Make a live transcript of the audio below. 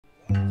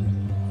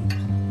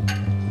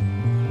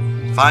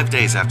5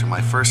 days after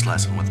my first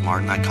lesson with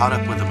Martin, I caught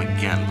up with him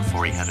again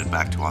before he headed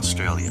back to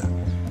Australia.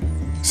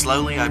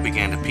 Slowly, I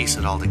began to piece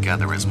it all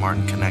together as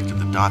Martin connected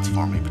the dots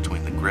for me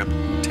between the grip,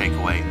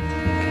 takeaway,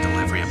 and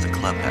delivery of the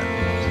club head.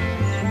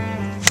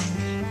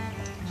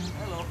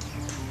 Hello.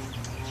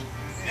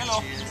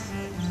 Hello.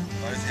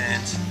 Both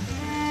hands.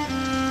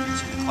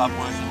 See the club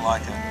working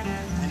like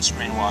a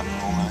windscreen wiper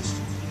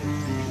almost.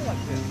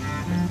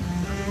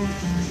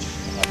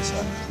 Like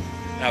so.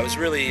 No, it was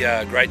really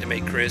great to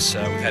meet Chris.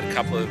 We've had a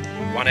couple of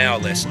 1-hour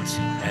lessons,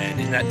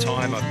 and in that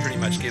time I've pretty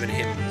much given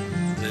him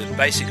the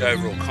basic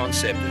overall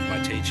concept of my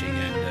teaching,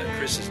 and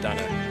Chris has done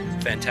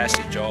a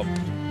fantastic job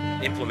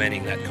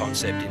implementing that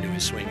concept into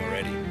his swing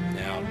already.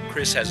 Now,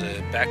 Chris has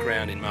a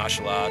background in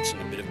martial arts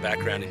and a bit of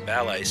background in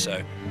ballet,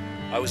 so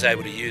I was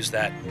able to use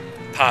that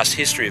past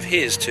history of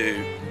his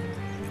to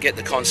get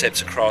the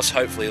concepts across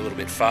hopefully a little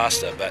bit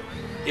faster. But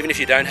even if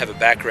you don't have a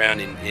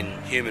background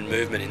in human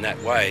movement in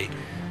that way,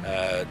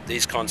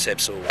 these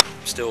concepts will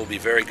still be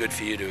very good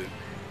for you to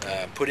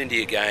put into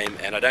your game,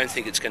 and I don't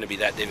think it's going to be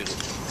that difficult.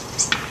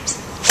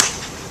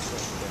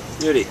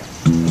 Beauty.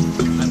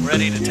 I'm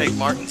ready to take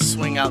Martin's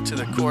swing out to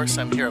the course.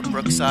 I'm here at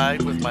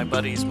Brookside with my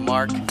buddies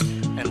Mark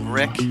and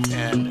Rick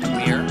and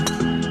Amir,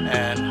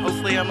 and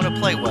hopefully I'm going to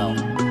play well.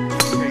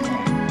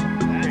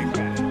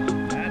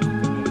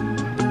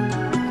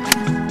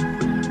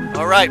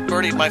 All right,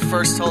 birdied my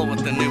first hole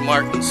with the new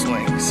Martin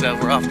swing, so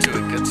we're off to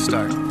a good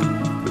start.